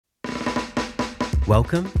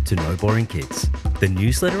Welcome to No Boring Kids, the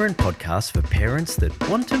newsletter and podcast for parents that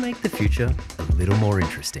want to make the future a little more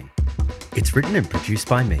interesting. It's written and produced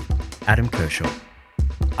by me, Adam Kershaw.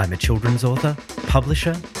 I'm a children's author,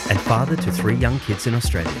 publisher, and father to 3 young kids in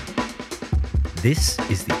Australia. This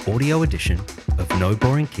is the audio edition of No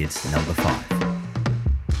Boring Kids number 5.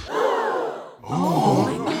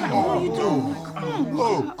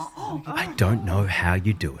 I don't know how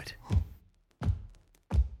you do it.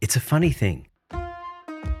 It's a funny thing.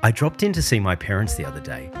 I dropped in to see my parents the other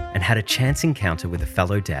day and had a chance encounter with a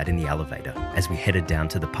fellow dad in the elevator as we headed down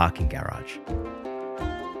to the parking garage.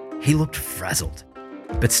 He looked frazzled,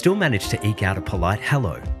 but still managed to eke out a polite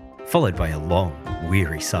hello, followed by a long,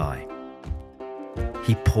 weary sigh.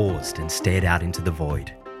 He paused and stared out into the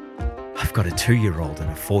void. I've got a 2-year-old and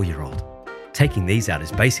a 4-year-old. Taking these out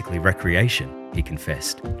is basically recreation, he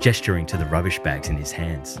confessed, gesturing to the rubbish bags in his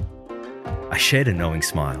hands. I shared a knowing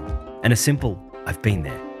smile and a simple, I've been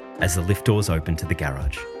there, as the lift doors opened to the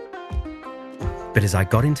garage. But as I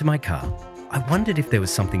got into my car, I wondered if there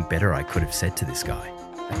was something better I could have said to this guy,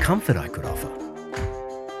 a comfort I could offer.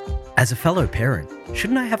 As a fellow parent,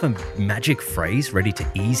 shouldn't I have a magic phrase ready to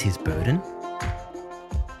ease his burden?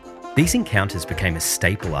 These encounters became a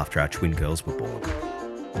staple after our twin girls were born.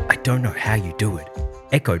 I don't know how you do it,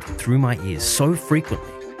 echoed through my ears so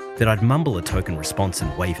frequently that I'd mumble a token response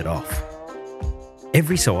and wave it off.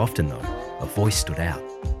 Every so often though, a voice stood out.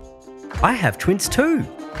 I have twins too,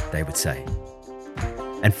 they would say.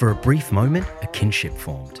 And for a brief moment, a kinship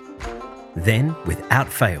formed. Then, without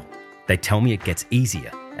fail, they tell me it gets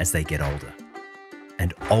easier as they get older.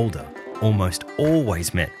 And older almost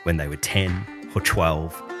always meant when they were 10 or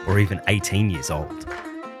 12 or even 18 years old.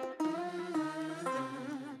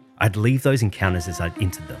 I'd leave those encounters as I'd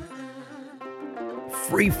entered them,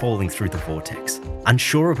 free falling through the vortex,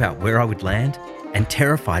 unsure about where I would land and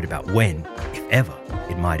terrified about when, if ever,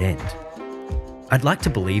 it might end. I'd like to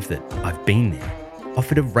believe that I've been there,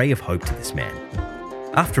 offered a ray of hope to this man.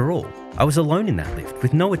 After all, I was alone in that lift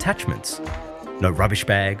with no attachments, no rubbish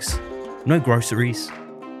bags, no groceries,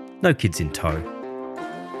 no kids in tow.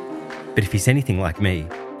 But if he's anything like me,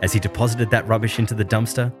 as he deposited that rubbish into the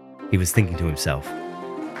dumpster, he was thinking to himself,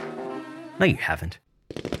 no, you haven't.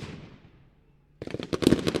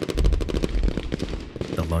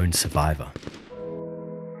 The lone survivor.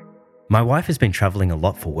 My wife has been travelling a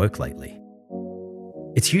lot for work lately.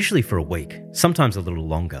 It's usually for a week, sometimes a little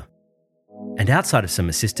longer. And outside of some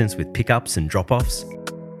assistance with pickups and drop-offs,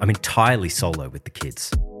 I'm entirely solo with the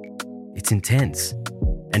kids. It's intense.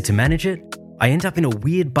 And to manage it, I end up in a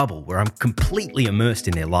weird bubble where I'm completely immersed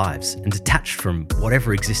in their lives and detached from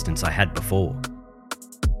whatever existence I had before.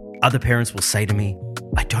 Other parents will say to me,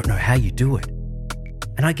 I don't know how you do it.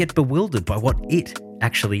 And I get bewildered by what it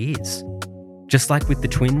actually is. Just like with the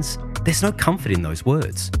twins, there's no comfort in those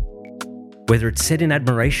words. Whether it's said in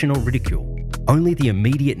admiration or ridicule, only the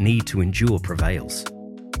immediate need to endure prevails.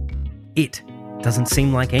 It doesn't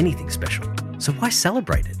seem like anything special, so why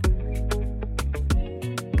celebrate it?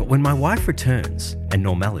 But when my wife returns, and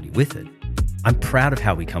normality with it, I'm proud of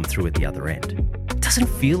how we come through at the other end. It doesn't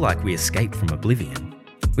feel like we escaped from oblivion.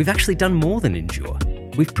 We've actually done more than endure.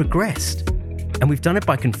 We've progressed. And we've done it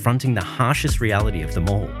by confronting the harshest reality of them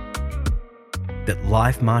all. That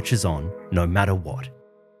life marches on no matter what.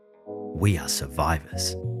 We are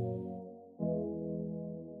survivors.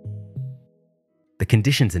 The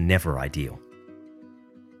conditions are never ideal.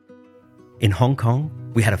 In Hong Kong,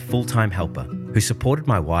 we had a full-time helper who supported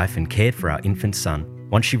my wife and cared for our infant son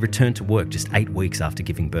once she returned to work just 8 weeks after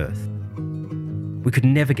giving birth. We could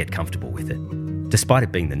never get comfortable with it, despite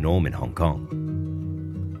it being the norm in Hong Kong.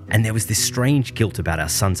 And there was this strange guilt about our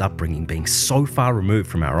son's upbringing being so far removed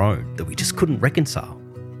from our own that we just couldn't reconcile.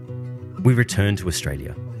 We returned to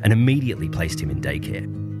Australia and immediately placed him in daycare.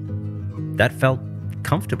 That felt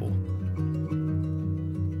comfortable.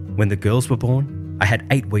 When the girls were born, I had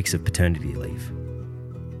 8 weeks of paternity leave.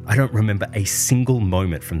 I don't remember a single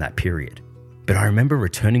moment from that period, but I remember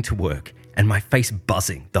returning to work and my face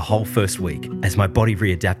buzzing the whole first week as my body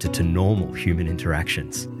readapted to normal human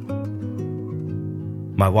interactions.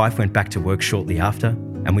 My wife went back to work shortly after,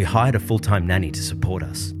 and we hired a full-time nanny to support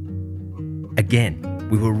us. Again,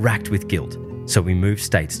 we were racked with guilt, so we moved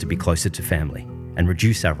states to be closer to family and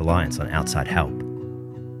reduce our reliance on outside help.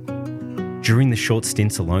 During the short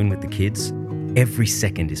stints alone with the kids, every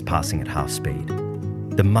second is passing at half speed.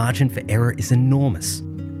 The margin for error is enormous,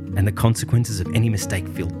 and the consequences of any mistake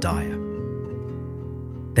feel dire.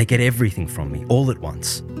 They get everything from me all at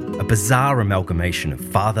once, a bizarre amalgamation of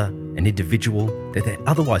father and individual that they're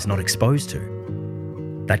otherwise not exposed to.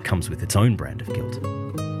 That comes with its own brand of guilt.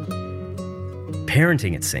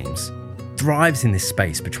 Parenting, it seems, thrives in this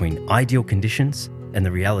space between ideal conditions and the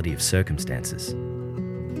reality of circumstances.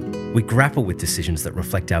 We grapple with decisions that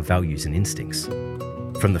reflect our values and instincts,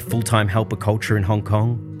 from the full-time helper culture in Hong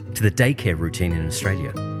Kong to the daycare routine in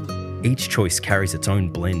Australia. Each choice carries its own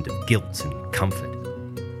blend of guilt and comfort.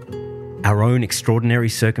 Our own extraordinary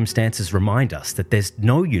circumstances remind us that there's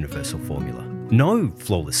no universal formula, no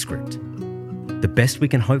flawless script. The best we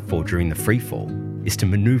can hope for during the freefall is to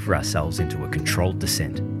maneuver ourselves into a controlled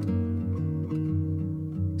descent.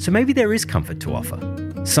 So maybe there is comfort to offer,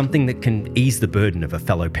 something that can ease the burden of a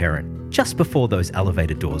fellow parent just before those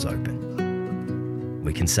elevator doors open.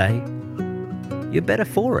 We can say, you're better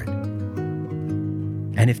for it.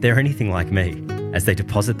 And if they're anything like me, as they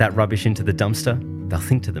deposit that rubbish into the dumpster, they'll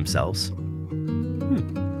think to themselves,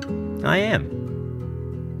 I am.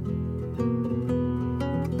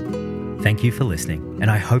 Thank you for listening, and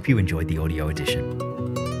I hope you enjoyed the audio edition.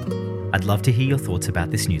 I'd love to hear your thoughts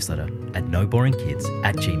about this newsletter at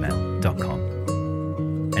noboringkids@gmail.com.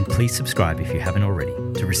 And please subscribe if you haven't already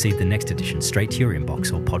to receive the next edition straight to your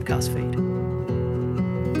inbox or podcast feed.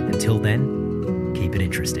 Until then, keep it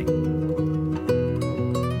interesting.